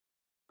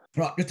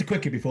Right, just a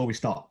quickie before we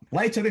start.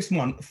 Later this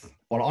month,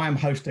 I am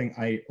hosting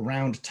a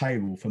round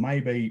table for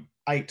maybe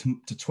 8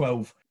 to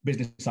 12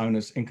 business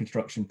owners in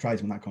construction,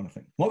 tradesmen, that kind of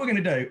thing. What we're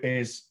going to do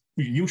is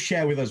you'll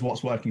share with us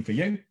what's working for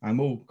you, and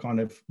we'll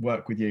kind of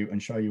work with you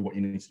and show you what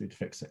you need to do to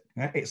fix it.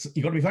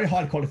 You've got to be very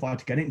highly qualified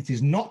to get it. It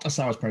is not a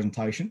sales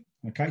presentation.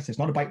 Okay, so it's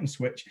not a bait and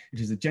switch.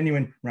 It is a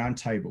genuine round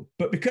table.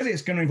 But because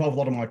it's going to involve a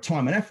lot of my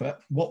time and effort,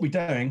 what we're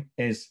doing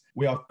is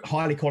we are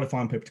highly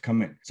qualifying people to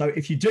come in. So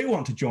if you do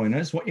want to join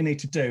us, what you need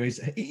to do is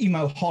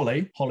email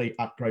Holly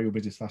at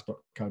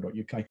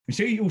growyourbusinessfast.co.uk. And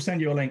she will send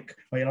you a link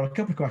where you'll have a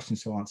couple of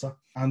questions to answer,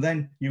 and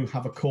then you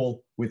have a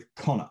call with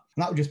Connor.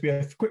 And that will just be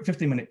a quick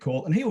 15-minute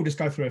call, and he will just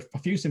go through a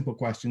few simple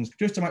questions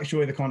just to make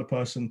sure you're the kind of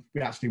person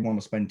we actually want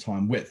to spend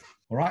time with.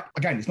 All right.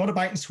 Again, it's not a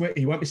bait and switch.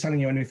 He won't be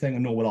selling you anything,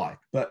 and nor will I.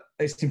 But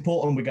it's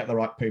important we get the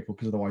right people,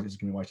 because otherwise it's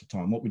going to be a waste of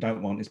time. What we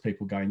don't want is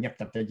people going, yep.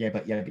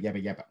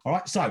 All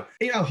right. So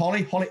email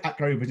Holly at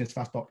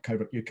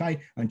growyourbusinessfast.co.uk,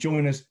 and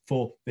join us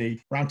for the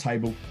round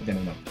table at the end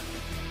of the month.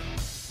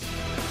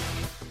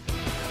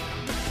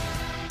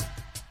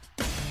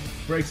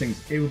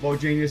 Greetings, Evil Boy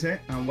Genius here,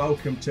 and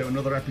welcome to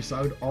another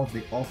episode of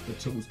the Off the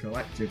Tools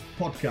Collective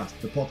podcast,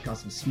 the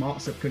podcast of smart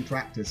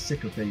subcontractors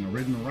sick of being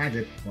ridden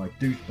ragged by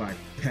douchebag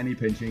penny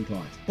pinching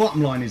clients.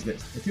 Bottom line is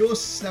this: if you're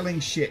selling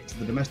shit to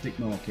the domestic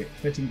market,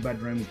 fitting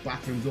bedrooms,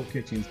 bathrooms or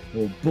kitchens,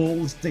 or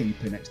balls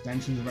deep in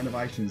extensions and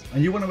renovations,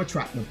 and you want to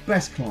attract the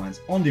best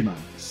clients on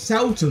demand,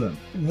 sell to them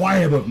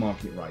way above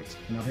market rate,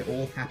 and have it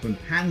all happen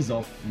hands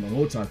off and on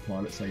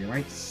autopilot so you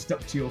ain't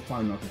stuck to your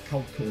phone like a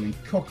cold calling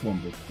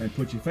cockwomble, then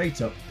put your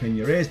feet up, pin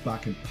your ears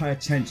back and pay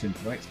attention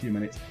for the next few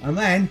minutes, and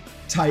then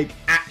take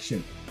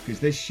action, because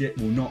this shit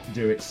will not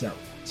do itself.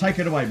 Take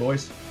it away,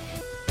 boys.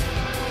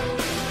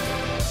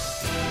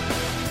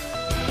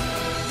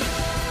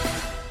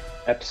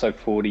 Episode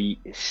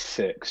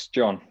 46.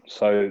 John,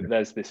 so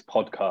there's this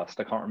podcast,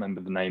 I can't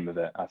remember the name of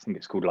it, I think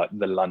it's called like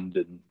the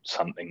London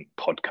something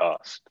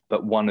podcast,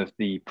 but one of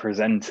the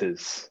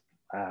presenters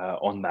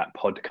on that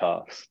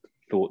podcast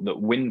thought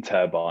that wind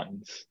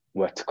turbines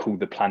were to cool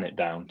the planet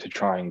down to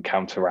try and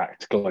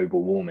counteract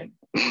global warming.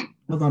 I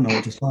don't know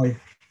what to say.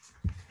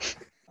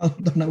 I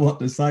don't know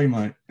what to say,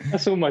 mate.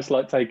 That's almost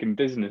like taking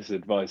business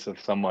advice of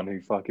someone who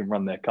fucking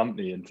run their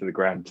company into the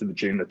ground to the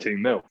tune of $2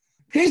 million.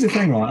 Here's the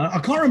thing, right? I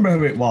can't remember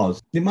who it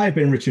was. It may have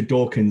been Richard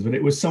Dawkins, but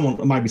it was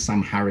someone, maybe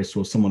Sam Harris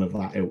or someone of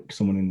that ilk,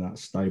 someone in that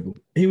stable.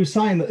 He was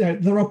saying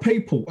that there are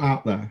people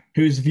out there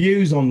whose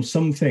views on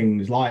some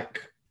things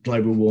like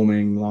global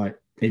warming, like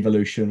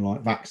evolution,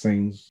 like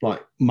vaccines, like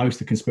most of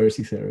the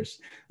conspiracy theorists,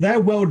 their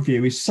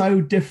worldview is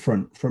so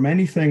different from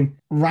anything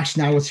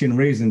rationality and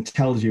reason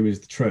tells you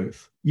is the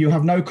truth. You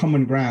have no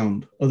common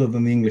ground other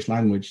than the English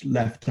language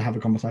left to have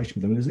a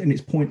conversation with them, and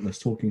it's pointless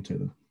talking to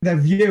them. Their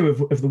view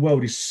of the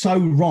world is so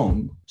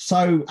wrong,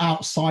 so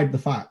outside the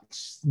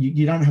facts,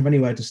 you don't have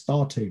anywhere to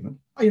start even.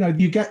 You know,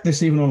 you get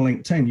this even on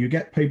LinkedIn. You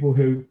get people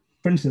who,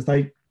 for instance,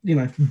 Dave,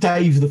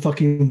 the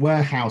fucking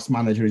warehouse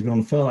manager, has been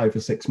on furlough for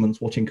 6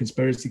 months watching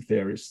conspiracy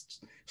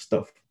theorists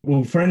stuff.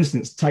 Well, for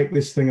instance, take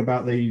this thing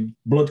about the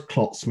blood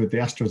clots with the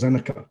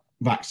AstraZeneca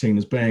vaccine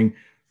as being,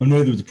 I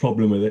know there was a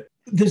problem with it.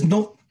 There's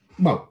not,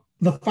 well,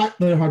 the fact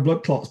that they had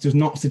blood clots does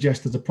not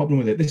suggest there's a problem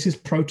with it. This is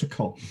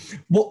protocol.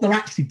 What they're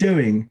actually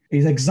doing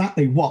is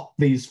exactly what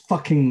these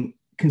fucking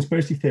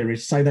conspiracy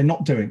theories say they're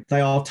not doing.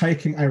 They are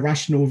taking a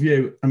rational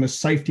view and a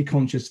safety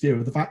conscious view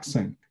of the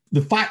vaccine.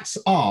 The facts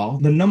are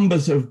the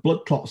numbers of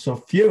blood clots are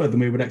fewer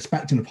than we would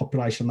expect in a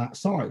population that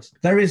size.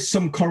 There is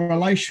some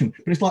correlation,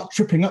 but it's like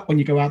tripping up when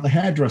you go out the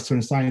hairdresser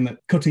and saying that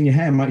cutting your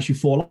hair makes you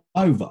fall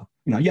over.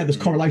 You know, yeah, there's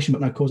correlation,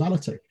 but no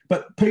causality.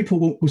 But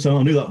people will say,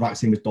 I knew that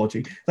vaccine was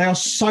dodgy. They are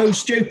so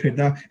stupid.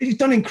 Now, it's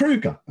done in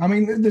Kruger. I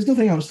mean, there's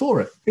nothing else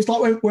for it. It's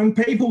like when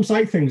people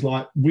say things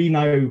like, we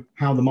know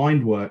how the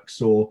mind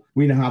works, or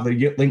we know how the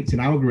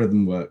LinkedIn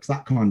algorithm works,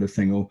 that kind of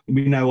thing, or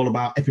we know all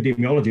about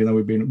epidemiology, though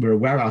we're a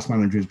warehouse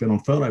manager who's been on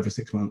furlough for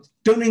 6 months.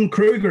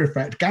 Dunning-Kruger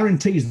effect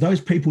guarantees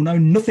those people know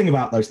nothing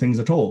about those things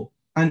at all.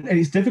 And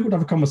it's difficult to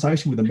have a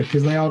conversation with them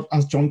because they are,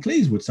 as John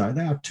Cleese would say,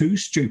 they are too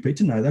stupid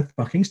to know they're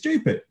fucking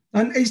stupid.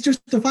 And it's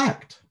just a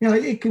fact. You know,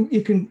 you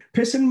can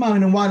piss and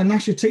moan and whine and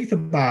gnash your teeth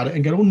about it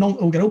and get all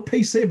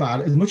PC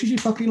about it as much as you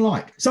fucking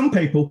like. Some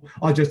people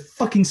are just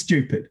fucking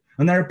stupid,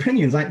 and their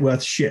opinions ain't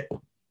worth shit.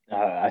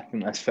 I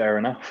think that's fair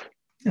enough.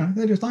 You know,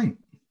 they just ain't.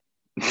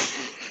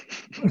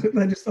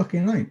 They just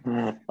fucking ain't.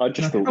 I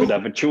just thought we'd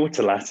have a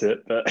chortle at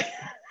it, but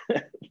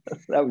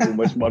that was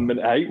almost 1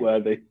 minute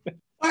hate-worthy.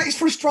 It's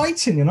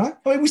frustrating, you know.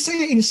 I mean, we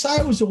see it in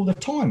sales all the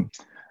time.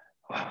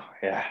 Oh,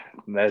 yeah,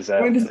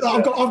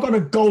 I've got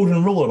a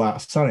golden rule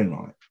about selling,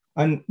 right?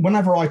 And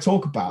whenever I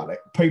talk about it,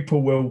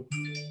 people will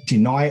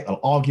deny it, they'll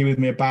argue with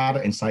me about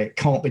it and say it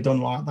can't be done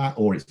like that,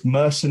 or it's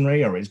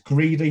mercenary, or it's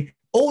greedy,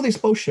 all this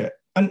bullshit.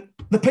 And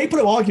the people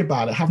who argue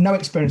about it have no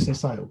experience in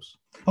sales.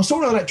 I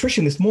saw an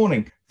electrician this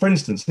morning, for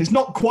instance. It's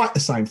not quite the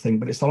same thing,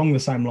 but it's along the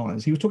same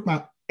lines. He was talking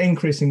about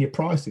increasing your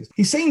prices.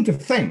 He seemed to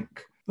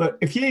think that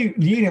if you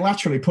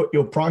unilaterally put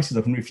your prices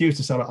up and refuse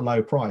to sell at a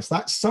low price,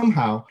 that's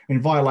somehow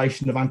in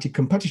violation of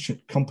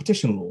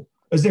anti-competition law.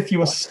 as if you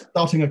were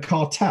starting a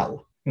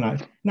cartel. You know,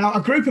 now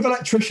a group of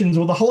electricians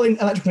or the whole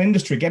electrical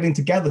industry getting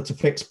together to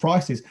fix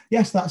prices,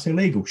 yes, that's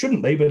illegal.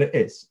 Shouldn't be, but it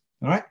is.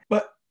 All right.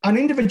 But an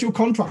individual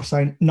contract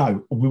saying,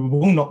 no, we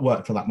will not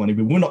work for that money,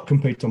 we will not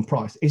compete on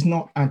price, is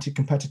not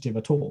anti-competitive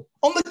at all.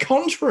 On the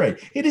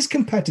contrary, it is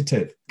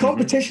competitive.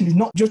 Competition is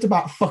not just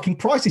about fucking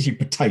prices, you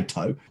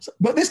potato.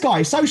 But this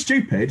guy is so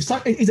stupid.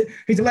 He's an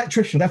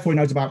electrician, therefore he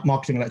knows about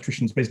marketing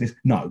electrician's business.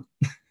 No.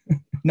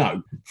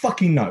 No.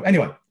 Fucking no.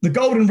 Anyway, the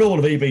golden rule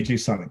of EBG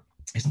selling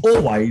is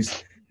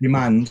always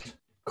demand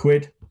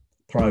quid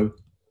pro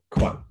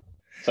quo.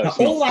 So it's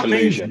all not that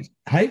collusion. Means,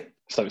 hey?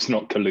 So it's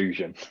not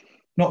collusion.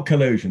 Not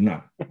collusion,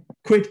 no.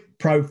 Quid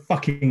pro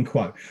fucking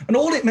quo. And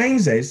all it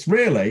means is,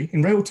 really,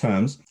 in real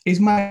terms,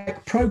 is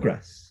make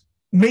progress.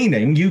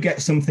 Meaning you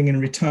get something in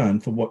return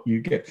for what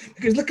you give.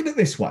 Because look at it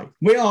this way.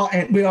 We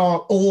are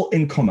all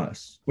in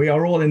commerce. We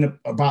are all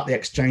about the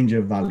exchange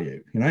of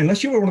value. You know,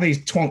 unless you're one of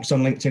these twonks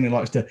on LinkedIn who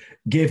likes to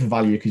give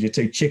value because you're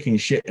too chicken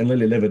shit and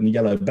lily-livered and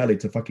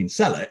yellow-bellied to fucking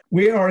sell it.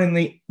 We are in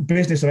the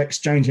business of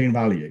exchanging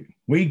value.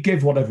 We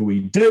give whatever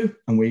we do,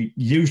 and we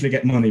usually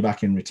get money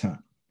back in return.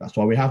 That's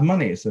why we have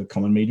money. It's a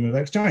common medium of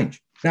exchange.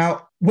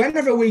 Now,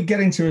 whenever we get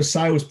into a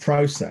sales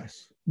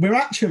process, we're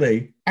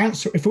actually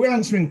if we're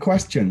answering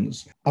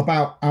questions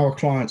about our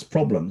clients'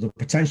 problems or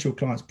potential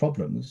clients'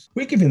 problems,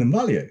 we're giving them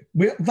value.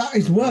 That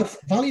is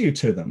worth value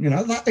to them. You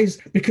know, that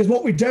is because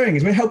what we're doing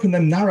is we're helping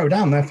them narrow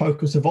down their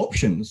focus of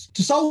options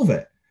to solve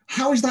it.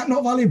 How is that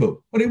not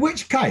valuable? Well, in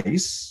which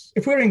case,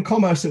 if we're in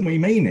commerce and we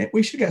mean it,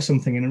 we should get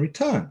something in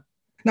return.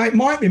 Now, it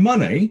might be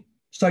money.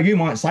 So you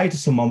might say to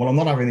someone, well, I'm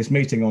not having this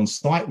meeting on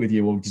site with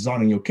you or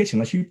designing your kitchen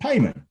unless you pay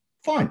me.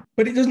 Fine.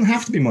 But it doesn't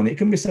have to be money. It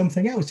can be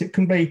something else. It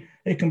can be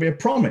a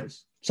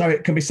promise. So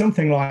it can be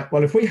something like,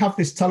 well, if we have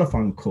this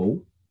telephone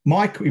call,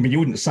 you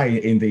wouldn't say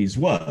it in these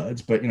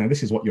words, but, you know,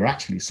 this is what you're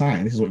actually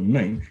saying. This is what you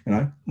mean. You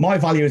know, my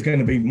value is going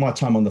to be my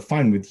time on the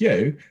phone with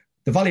you.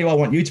 The value I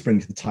want you to bring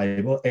to the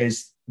table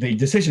is the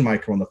decision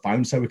maker on the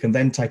phone, so we can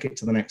then take it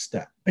to the next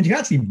step. And you can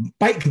actually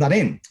bake that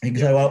in. You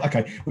can say, well,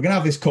 okay, we're going to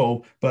have this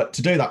call, but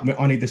to do that,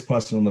 I need this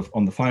person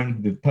on the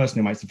phone, the person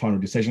who makes the final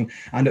decision.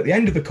 And at the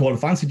end of the call,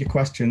 if I've answered your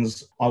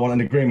questions, I want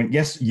an agreement.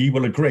 Yes, you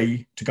will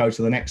agree to go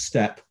to the next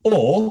step,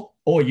 or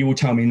you will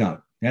tell me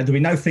no. Yeah, there'll be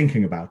no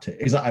thinking about it.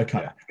 Is that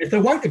okay? Yeah. If they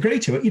won't agree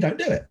to it, you don't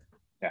do it.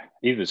 Yeah,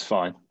 either's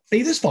fine.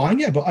 Either's fine,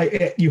 yeah,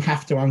 but you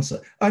have to answer.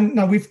 And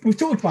now we've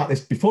talked about this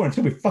before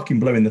until we fucking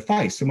blew in the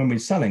face. And when we're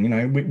selling, you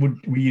know,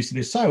 we used to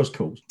do sales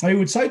calls. I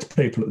would say to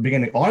people at the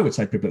beginning, of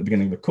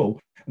the call,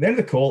 at the end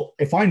of the call,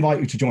 if I invite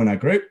you to join our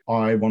group,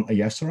 I want a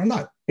yes or a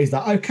no. Is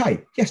that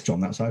okay? Yes, John,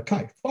 that's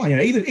okay. Fine, you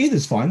know,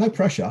 either's fine, no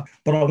pressure,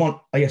 but I want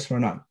a yes or a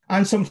no.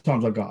 And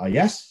sometimes I got a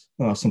yes,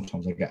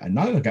 sometimes I get a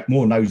no. I get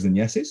more no's than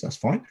yeses, that's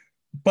fine.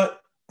 But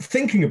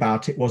thinking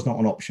about it was not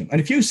an option. And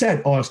if you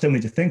said, I still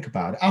need to think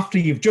about it, after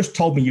you've just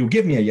told me you'll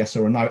give me a yes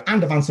or a no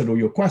and have answered all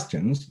your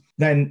questions,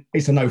 then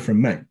it's a no from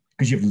me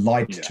because you've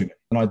lied to me.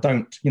 And I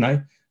don't, you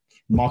know,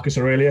 Marcus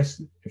Aurelius,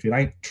 if it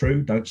ain't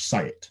true, don't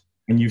say it.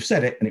 And you've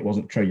said it and it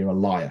wasn't true, you're a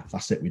liar.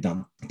 That's it, we're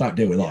done. Don't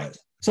deal with liars.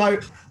 So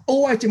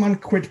always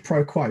demand quid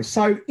pro quo.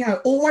 So, you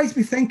know, always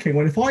be thinking,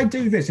 well, if I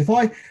do this, if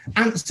I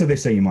answer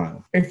this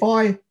email, if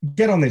I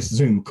get on this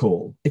Zoom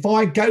call, if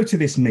I go to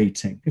this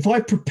meeting, if I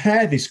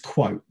prepare this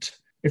quote,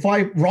 if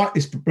I write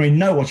this, I mean,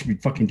 no one should be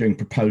fucking doing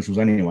proposals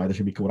anyway. They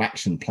should be called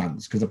action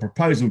plans because a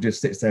proposal just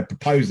sits there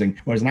proposing,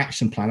 whereas an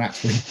action plan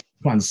actually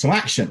plans some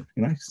action.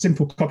 You know,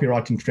 simple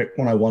copywriting trick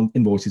 101,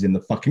 invoices in the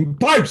fucking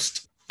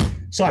post.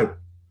 So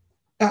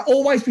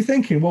always be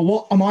thinking, well,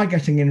 what am I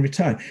getting in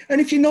return?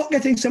 And if you're not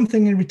getting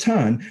something in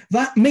return,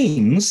 that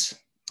means,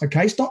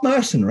 okay, it's not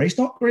mercenary, it's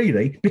not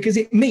greedy, because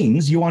it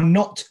means you are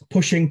not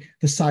pushing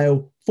the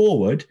sale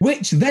forward,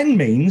 which then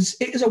means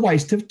it is a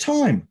waste of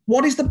time.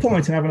 What is the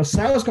point in having a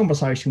sales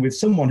conversation with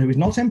someone who is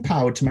not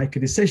empowered to make a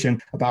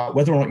decision about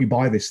whether or not you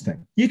buy this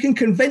thing? You can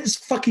convince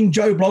fucking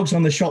Joe Bloggs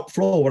on the shop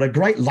floor what a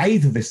great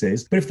lathe this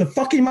is, but if the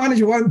fucking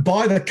manager won't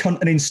buy the cunt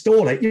and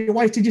install it, you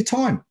wasted your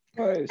time.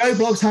 Joe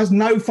Bloggs has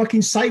no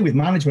fucking say with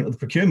management of the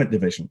procurement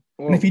division.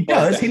 Well, and if he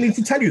does, he needs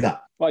to tell you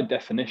that. By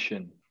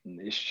definition,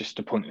 it's just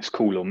a pointless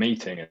call or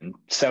meeting, and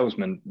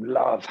salesmen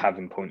love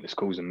having pointless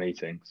calls and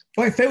meetings.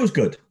 Well, it feels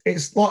good.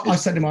 It's like I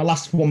said in my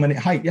last 1 minute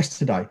hate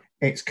yesterday.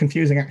 It's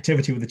confusing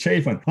activity with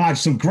achievement. I had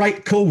some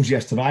great calls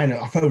yesterday and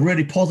I felt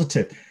really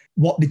positive.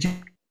 What did you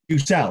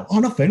sell? Oh,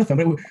 nothing.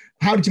 But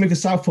how did you move the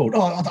sale forward?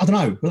 Oh, I don't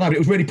know. But it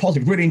was really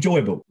positive, really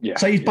enjoyable. Yeah,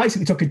 so you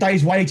basically took a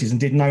day's wages and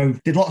did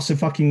lots of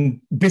fucking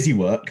busy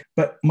work,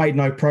 but made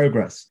no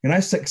progress. You know,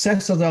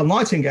 success, as Earl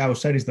Nightingale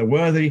said, is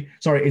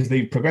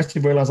the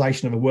progressive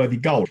realization of a worthy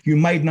goal. You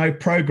made no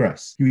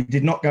progress. You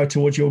did not go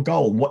towards your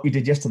goal. What you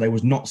did yesterday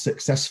was not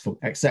successful,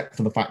 except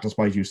for the fact, I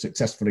suppose, you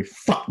successfully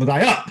fucked the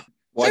day up.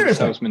 Why do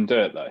salesmen do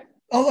it, though?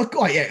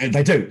 Oh, yeah,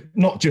 they do.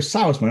 Not just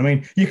salesmen. I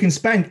mean, you can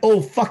spend all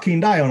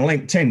fucking day on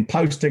LinkedIn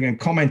posting and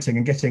commenting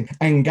and getting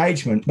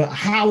engagement, but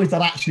how is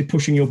that actually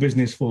pushing your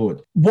business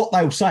forward? What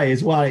they'll say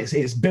is, well,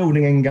 it's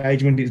building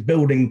engagement, it's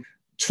building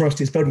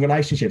trust, it's building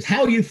relationships.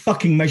 How are you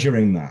fucking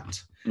measuring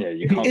that? Yeah,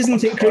 you if it can't isn't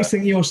quantify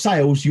increasing your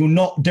sales, you're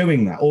not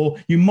doing that, or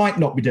you might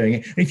not be doing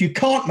it. And if you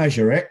can't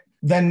measure it,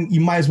 then you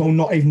may as well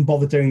not even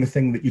bother doing the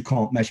thing that you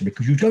can't measure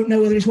because you don't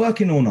know whether it's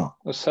working or not.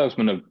 Well,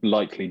 salesmen are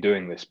likely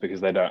doing this because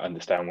they don't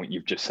understand what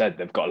you've just said.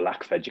 They've got a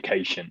lack of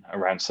education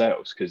around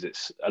sales because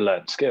it's a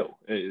learned skill.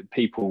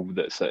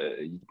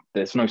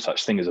 There's no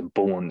such thing as a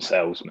born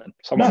salesman.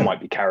 Someone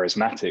might be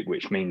charismatic,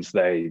 which means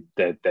they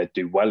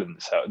do well in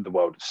the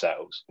world of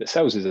sales. But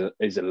sales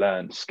is a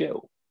learned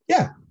skill.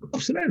 Yeah,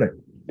 absolutely.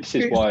 This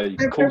is why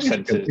call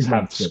centers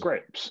have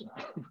scripts.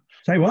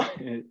 Say what?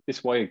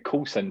 It's why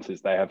call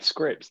centers, they have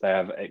scripts. They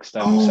have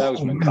external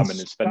salesmen coming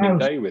and spending a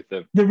day with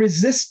them. The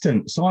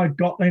resistance I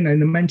got in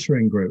the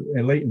mentoring group,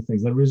 elite and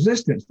things, the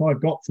resistance I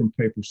got from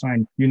people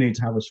saying you need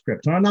to have a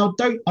script. And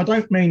I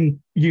don't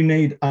mean you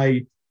need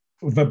a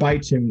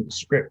verbatim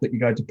script that you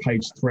go to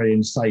page 3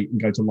 and say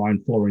and go to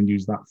line 4 and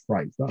use that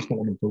phrase. That's not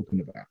what I'm talking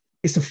about.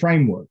 It's a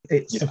framework.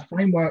 It's a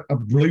framework, a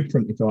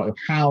blueprint, if you like, of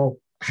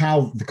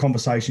how the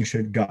conversation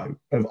should go,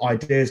 of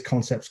ideas,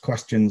 concepts,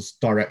 questions,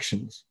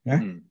 directions.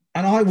 Yeah.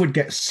 And I would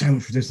get so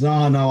much for this.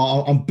 Oh,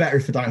 no, I'm better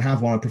if I don't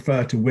have one. I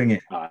prefer to wing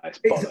it.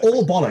 It's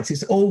all bollocks.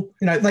 It's all,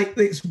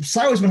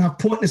 salesmen have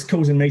pointless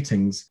calls and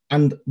meetings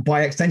and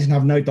by extension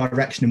have no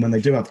direction. And when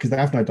they do have, because they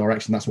have no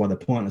direction, that's why they're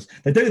pointless.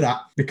 They do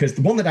that because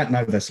the one, they don't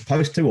know they're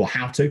supposed to or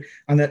how to,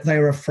 and that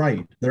they're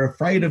afraid. They're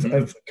afraid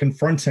of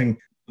confronting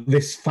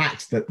this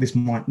fact that this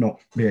might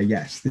not be a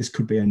yes. This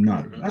could be a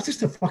no. That's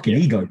just a fucking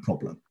ego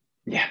problem.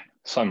 Yeah.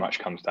 So much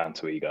comes down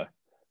to ego.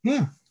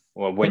 Yeah.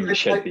 Well, when you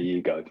shed the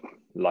ego,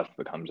 life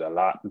becomes a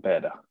lot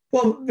better.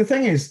 Well, the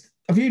thing is,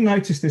 have you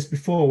noticed this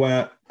before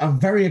where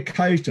very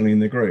occasionally in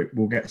the group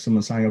we'll get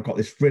someone saying, I've got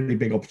this really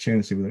big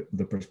opportunity with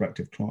the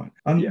prospective client.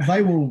 And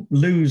they will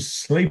lose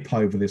sleep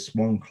over this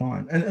one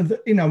client. And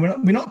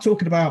we're not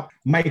talking about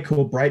make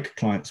or break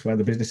clients where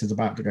the business is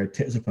about to go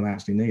tits up and they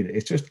actually need it.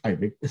 It's just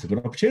it's a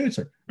good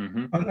opportunity.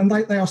 And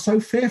they are so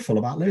fearful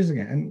about losing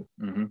it.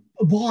 And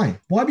why?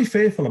 Why be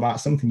fearful about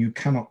something you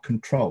cannot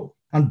control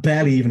and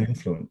barely even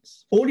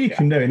influence? All you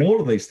can do in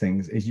all of these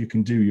things is you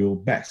can do your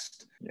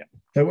best. Yeah.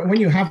 So when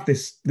you have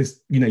this,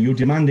 you're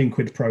demanding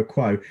quid pro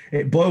quo,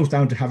 it boils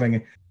down to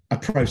having a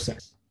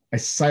process, a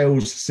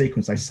sales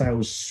sequence, a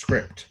sales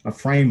script, a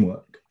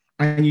framework.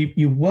 And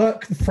you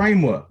work the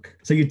framework.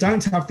 So you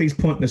don't have these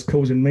pointless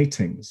calls and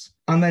meetings.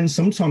 And then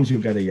sometimes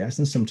you'll get a yes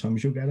and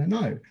sometimes you'll get a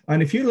no.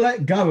 And if you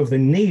let go of the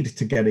need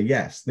to get a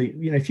yes,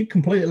 if you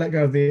completely let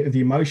go of the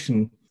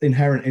emotion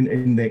inherent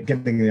in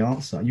getting the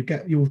answer,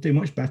 you'll do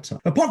much better.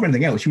 Apart from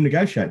anything else, you'll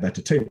negotiate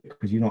better too,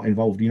 because you're not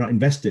involved, you're not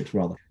invested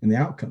rather in the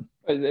outcome.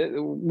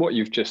 What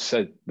you've just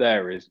said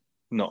there is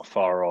not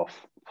far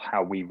off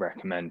how we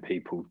recommend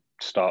people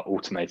start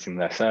automating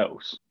their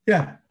sales.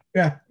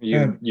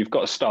 You've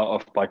got to start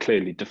off by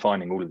clearly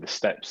defining all of the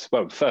steps.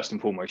 Well, first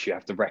and foremost, you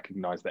have to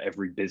recognize that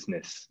every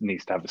business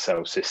needs to have a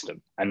sales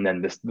system. And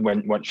then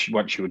once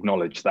you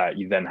acknowledge that,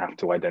 you then have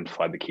to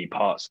identify the key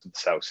parts of the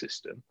sales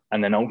system.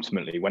 And then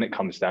ultimately, when it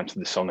comes down to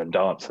the song and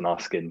dance and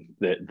asking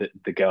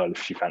the girl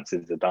if she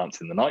fancies a dance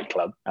in the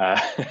nightclub,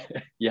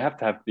 you have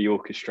to have the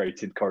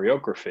orchestrated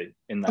choreography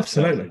in that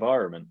sales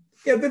environment.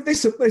 Yeah, but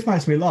this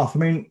makes me laugh. I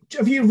mean,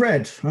 have you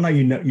read, I know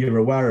you're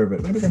aware of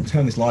it, maybe then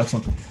turn this light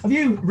on. Have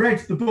you read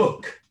the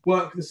book,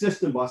 Work the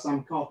System by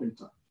Sam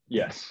Carpenter?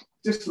 Yes.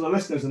 Just for the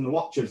listeners and the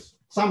watchers,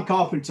 Sam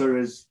Carpenter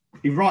he's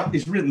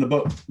written the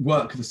book,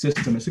 Work the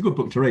System. It's a good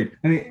book to read.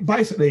 And it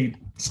basically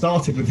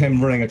started with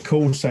him running a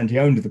call centre. He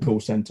owned the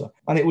call centre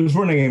and it was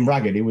running him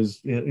ragged.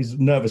 His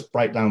nervous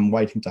breakdown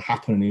waiting to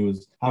happen. And he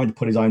was having to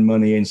put his own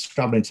money in,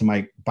 scrabbling to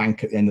make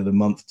bank at the end of the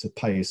month to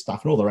pay his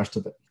staff and all the rest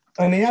of it.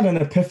 And he had an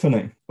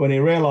epiphany when he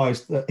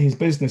realised that his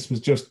business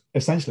was just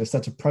essentially a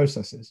set of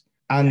processes.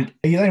 And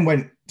he then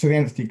went to the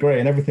nth degree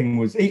and everything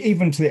was,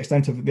 even to the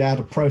extent of they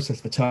had a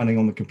process for turning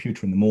on the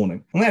computer in the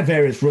morning. And they had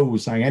various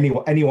rules saying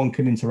anyone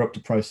can interrupt a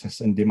process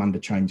and demand a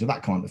change or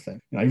that kind of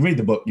thing. You read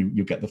the book,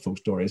 you get the full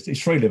story.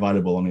 It's freely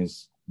available on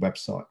his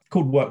website. It's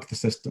called Work the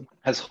System.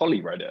 Has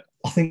Holly read it?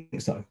 I think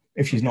so.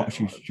 If she's not,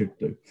 she should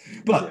do.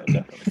 But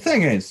the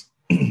thing is,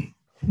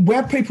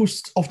 where people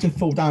often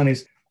fall down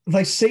is,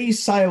 they see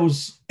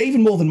sales,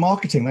 even more than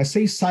marketing, they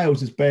see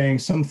sales as being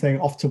something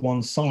off to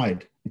one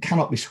side. It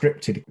cannot be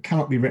scripted. It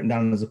cannot be written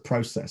down as a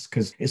process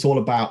because it's all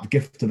about the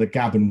gift of the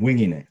gab and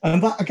winging it.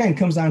 And that, again,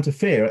 comes down to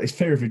fear. It's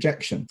fear of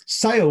rejection.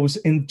 Sales,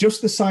 in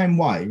just the same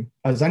way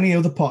as any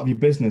other part of your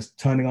business,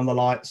 turning on the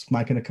lights,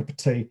 making a cup of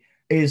tea,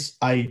 is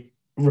a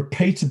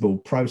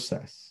repeatable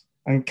process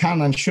and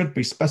can and should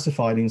be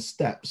specified in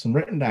steps and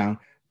written down.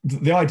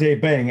 The idea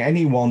being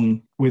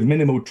anyone with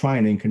minimal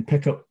training can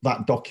pick up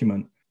that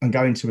document and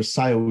go into a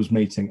sales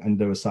meeting and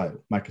do a sale,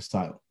 make a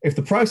sale. If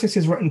the process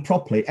is written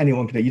properly,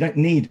 anyone can do it. You don't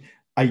need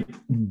a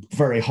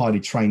very highly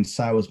trained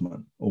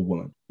salesman or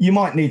woman. You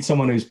might need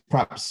someone who's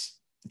perhaps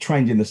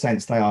trained in the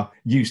sense they are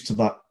used to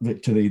that,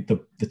 to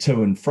the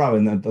to and fro,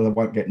 and they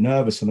won't get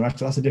nervous and the rest.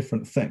 That's a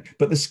different thing.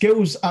 But the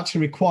skills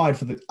actually required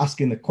for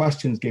asking the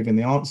questions, giving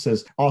the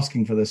answers,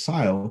 asking for the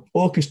sale,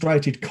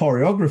 orchestrated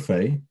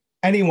choreography,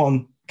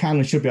 anyone can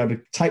and should be able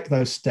to take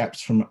those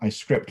steps from a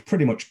script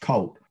pretty much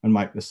cold and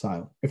make the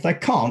sale. If they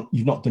can't,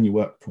 you've not done your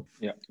work properly.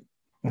 Yeah.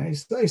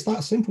 It's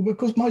that simple,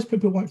 because most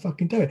people won't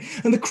fucking do it.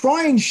 And the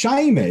crying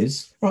shame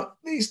is, right,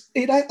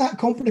 it ain't that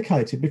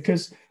complicated,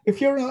 because if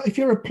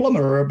you're a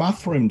plumber or a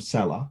bathroom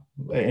seller,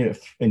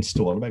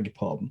 installer, I beg your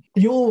pardon,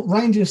 your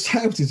range of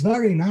sales is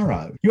very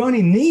narrow. You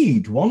only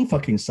need one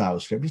fucking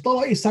sales script. It's not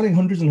like you're selling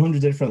hundreds and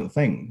hundreds of different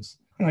things.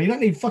 You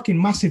don't need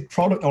fucking massive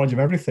product knowledge of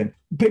everything.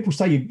 People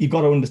say you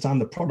got to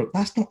understand the product.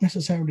 That's not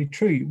necessarily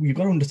true. You've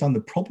got to understand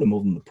the problem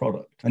more than the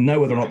product, and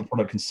know whether or not the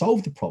product can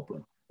solve the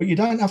problem. But you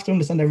don't have to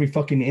understand every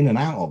fucking in and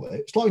out of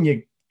it. It's like when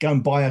you go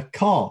and buy a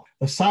car.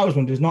 The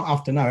salesman does not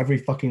have to know every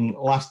fucking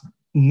last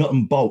nut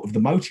and bolt of the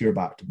motor you're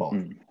about to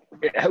buy.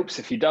 It helps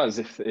if he does,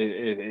 if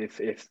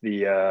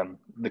the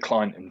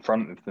client in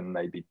front of them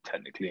may be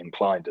technically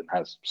inclined and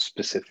has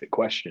specific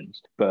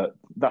questions. But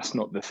that's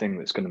not the thing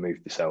that's going to move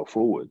the sale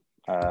forward.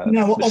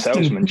 The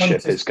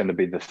salesmanship is going to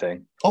be the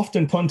thing.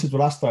 Often punters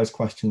will ask those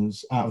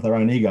questions out of their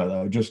own ego,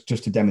 though, just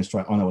to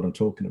demonstrate I know what I'm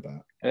talking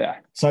about. Yeah.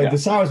 So the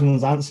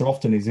salesman's answer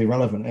often is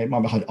irrelevant. It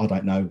might be, I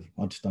don't know.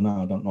 I just don't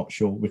know. I'm not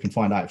sure. We can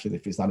find out actually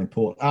if it's that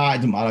important. It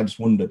doesn't matter. I just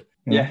wondered.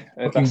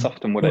 That's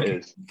often what it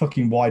is.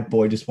 Fucking white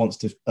boy just wants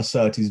to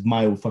assert his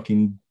male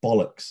fucking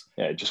bollocks.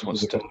 Yeah, it just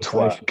wants to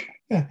twerk.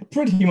 Yeah,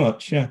 pretty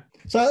much. Yeah.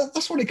 So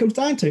that's what it comes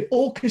down to: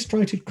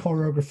 orchestrated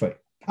choreography.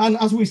 And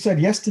as we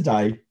said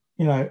yesterday,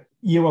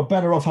 you are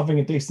better off having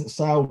a decent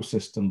sales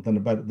system than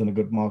a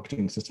good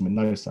marketing system and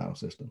no sales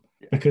system.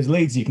 Yeah. Because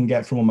leads you can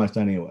get from almost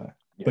anywhere.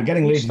 Yeah. But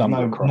getting leads with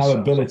no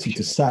ability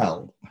to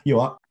sell,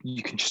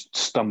 you can just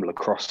stumble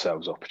across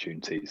sales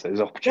opportunities. There's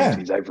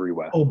opportunities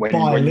everywhere. Or when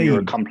you're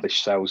an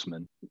accomplished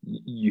salesman,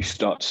 you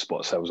start to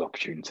spot sales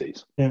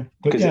opportunities. Yeah.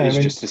 Because it's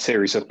just a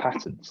series of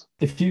patterns.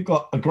 If you've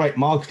got a great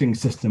marketing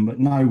system but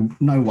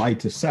no way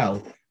to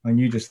sell, and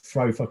you just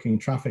throw fucking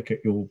traffic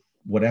at your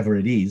whatever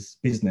it is,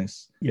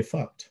 business, you're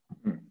fucked.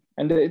 Mm-hmm.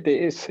 And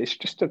it's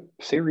just a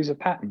series of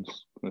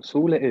patterns. That's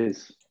all it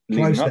is.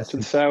 Leading up to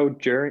the sale,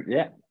 during,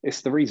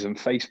 it's the reason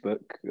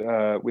Facebook,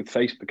 with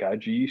Facebook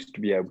ads, you used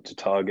to be able to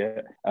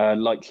target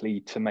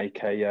likely to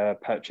make a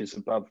purchase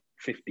above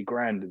 50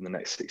 grand in the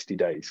next 60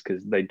 days,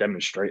 because they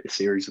demonstrate a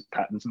series of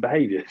patterns and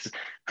behaviors.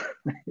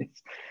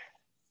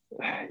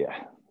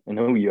 And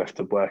all you have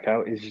to work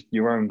out is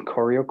your own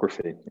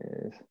choreography.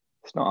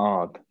 It's not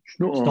hard.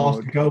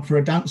 Start to go for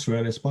a dance,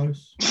 really, I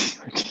suppose.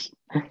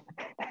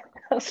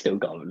 I still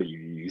can't believe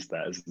you used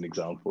that as an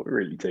example. It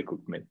really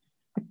tickled me.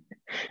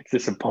 Is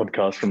this a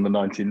podcast from the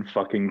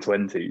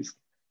 1920s?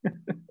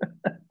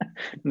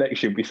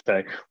 Next you'll be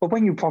saying, well,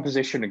 when you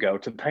proposition a girl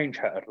to paint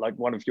her like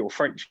one of your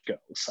French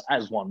girls,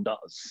 as one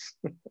does.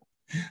 What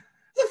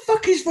the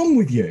fuck is wrong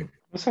with you?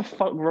 What's the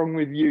fuck wrong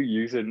with you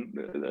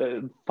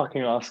using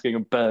fucking asking a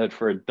bird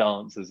for a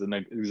dance as an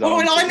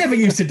example? Oh, I never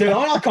used to do it.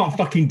 I can't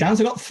fucking dance.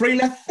 I've got 3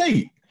 left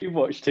feet. You've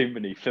watched too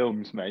many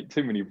films, mate.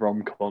 Too many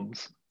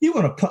rom-coms. You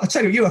want to? I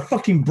tell you, you're a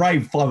fucking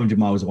brave 500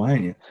 miles away,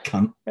 ain't you,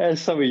 cunt? Yeah,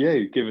 so are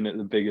you, giving it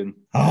the big one.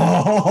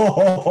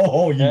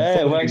 Oh, you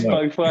it works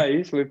both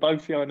ways. We're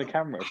both behind the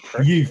camera.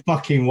 Prick. You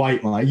fucking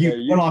wait,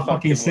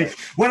 mate.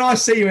 When I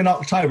see you in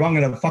October, I'm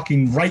gonna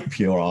fucking rape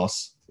your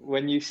ass.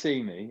 When you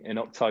see me in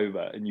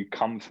October and you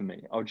come for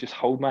me, I'll just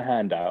hold my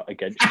hand out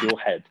against your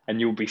head, and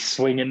you'll be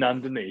swinging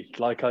underneath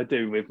like I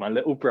do with my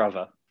little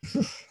brother.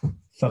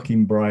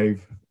 Fucking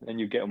brave. Then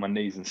you get on my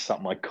knees and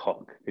suck my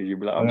cock, because you'll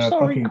be like, I'm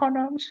sorry,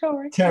 Connor, I'm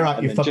sorry. Tear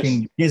out your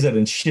fucking gizzard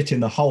and shit in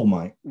the hole,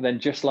 mate.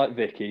 Then just like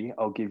Vicky,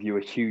 I'll give you a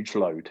huge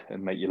load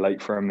and make you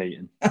late for a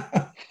meeting.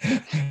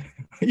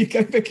 You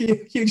gave Vicky a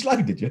huge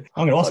load, did you?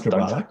 I'm going to ask her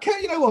about that.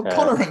 You know what?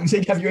 Connor reckons he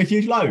gave you a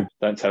huge load.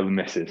 Don't tell the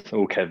missus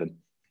or Kevin.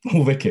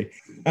 Or Vicky.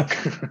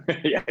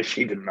 Yeah,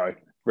 she didn't know.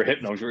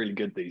 Hypno's really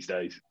good these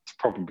days. It's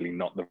probably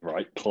not the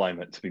right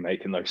climate to be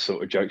making those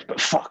sort of jokes, but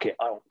fuck it,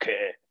 I don't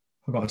care.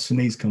 I've got a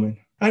sneeze coming.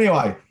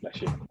 Anyway.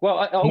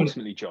 Well,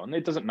 ultimately, John,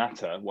 it doesn't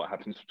matter what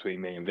happens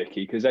between me and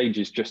Vicky, because age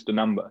is just a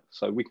number,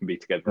 so we can be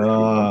together.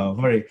 Oh,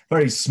 very,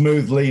 very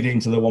smooth leading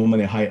to the 1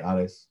 minute hate,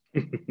 Alice.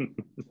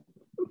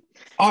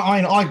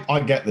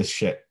 I get this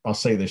shit. I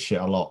see this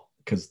shit a lot,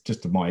 because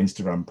just of my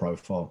Instagram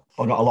profile.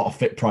 I've got a lot of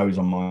fit pros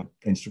on my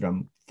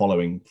Instagram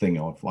following thing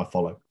I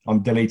follow.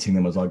 I'm deleting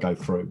them as I go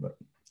through, but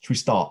should we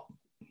start?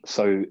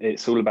 So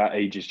it's all about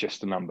age is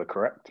just a number,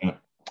 correct? Yeah.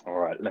 All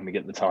right, let me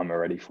get the timer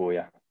ready for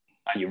you.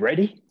 Are you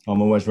ready?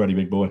 I'm always ready,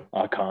 big boy.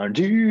 I can't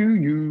do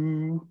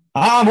you.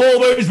 I'm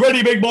always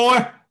ready, big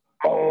boy.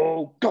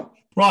 Oh, go.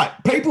 Right,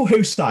 people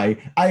who say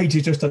age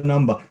is just a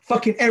number,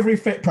 fucking every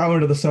fit pro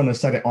under the sun has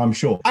said it, I'm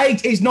sure.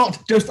 Age is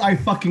not just a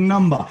fucking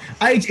number.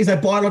 Age is a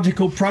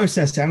biological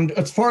process, and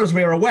as far as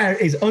we're aware,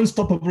 it is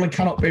unstoppable and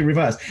cannot be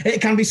reversed.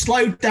 It can be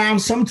slowed down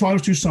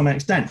sometimes to some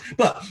extent.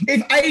 But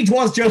if age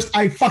was just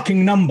a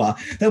fucking number,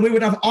 then we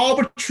would have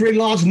arbitrary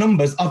large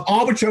numbers of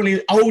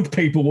arbitrarily old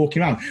people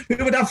walking around. We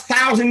would have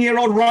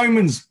 2,000-year-old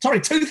Romans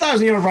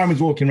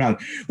walking around.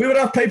 We would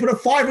have people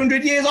of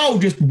 500 years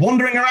old just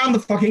wandering around the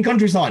fucking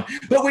countryside.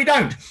 But we don't.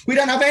 don't. We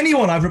don't have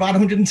anyone over about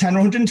 110 or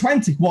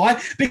 120.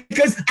 Why?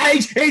 Because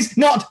age is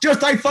not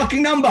just a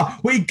fucking number.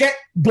 We get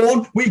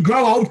born, we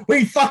grow old,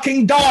 we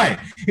fucking die.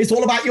 It's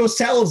all about your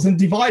cells and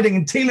dividing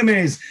and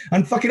telomeres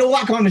and fucking all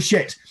that kind of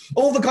shit.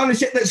 All the kind of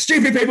shit that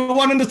stupid people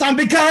won't understand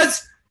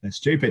because they're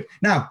stupid.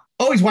 Now,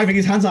 he's waving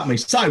his hands at me.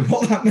 So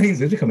what that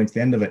means is we're coming to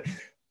the end of it.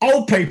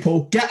 Old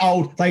people get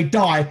old, they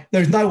die.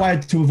 There's no way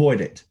to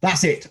avoid it.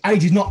 That's it.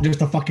 Age is not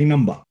just a fucking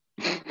number.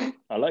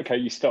 I like how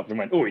you stopped and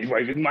went, he's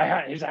waving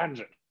his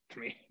hands at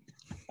me.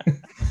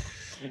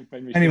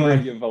 Made me Anyway,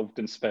 really involved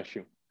and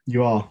special.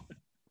 You are.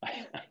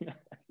 I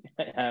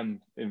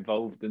am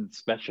involved and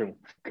special.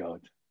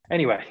 God.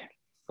 Anyway,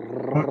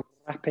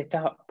 wrap it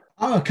up.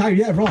 Oh, okay,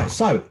 yeah, right.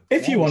 So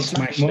if you want to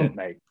make more,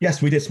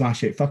 yes, we did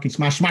smash it. Fucking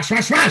smash.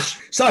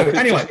 So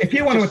anyway, if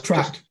you want to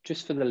attract,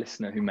 just for the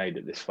listener who made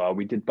it this far,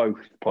 we did both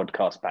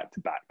podcasts back to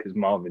back because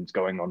Marvin's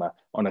going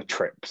on a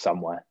trip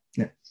somewhere.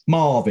 Yeah,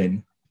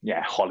 Marvin.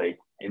 Yeah, Holly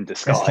in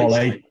disguise. That's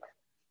Holly.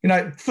 You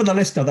know, for the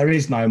listener, there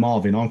is no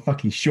Marvin. I'm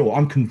fucking sure.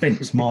 I'm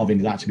convinced Marvin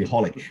is actually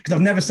Holly because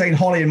I've never seen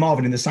Holly and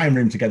Marvin in the same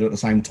room together at the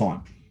same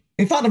time.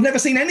 In fact, I've never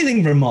seen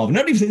anything from Marvin.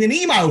 Not even seen an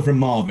email from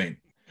Marvin.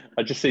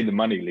 I just see the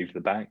money leave the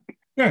bank.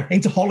 Yeah,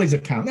 into Holly's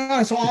account.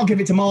 No, so I'll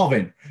give it to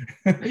Marvin.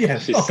 Yeah,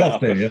 fuck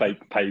off there.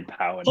 Fake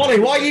PayPal. Holly,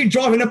 why are you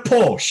driving a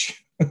Porsche?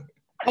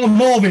 Oh,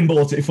 Marvin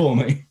bought it for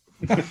me.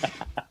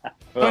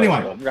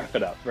 Anyway, wrap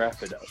it up.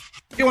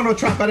 If you want to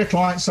attract better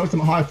clients, sell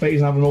them at higher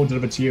fees and have them all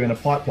delivered to you in a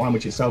pipeline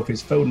which itself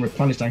is filled and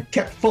replenished and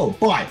kept full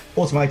by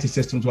automated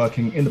systems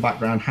working in the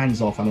background,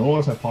 hands off and on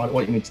autopilot,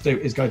 what you need to do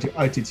is go to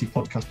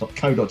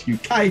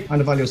ottpodcast.co.uk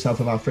and avail yourself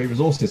of our free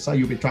resources so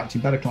you'll be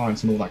attracting better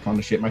clients and all that kind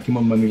of shit, making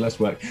more money, less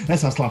work,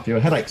 less hassle after your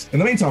headaches. In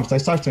the meantime, stay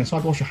safe, stay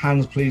inside, wash your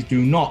hands, please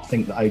do not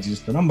think that age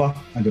is the number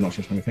and do not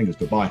shift your fingers.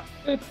 Goodbye.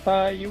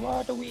 Goodbye, you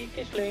are the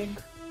weakest link.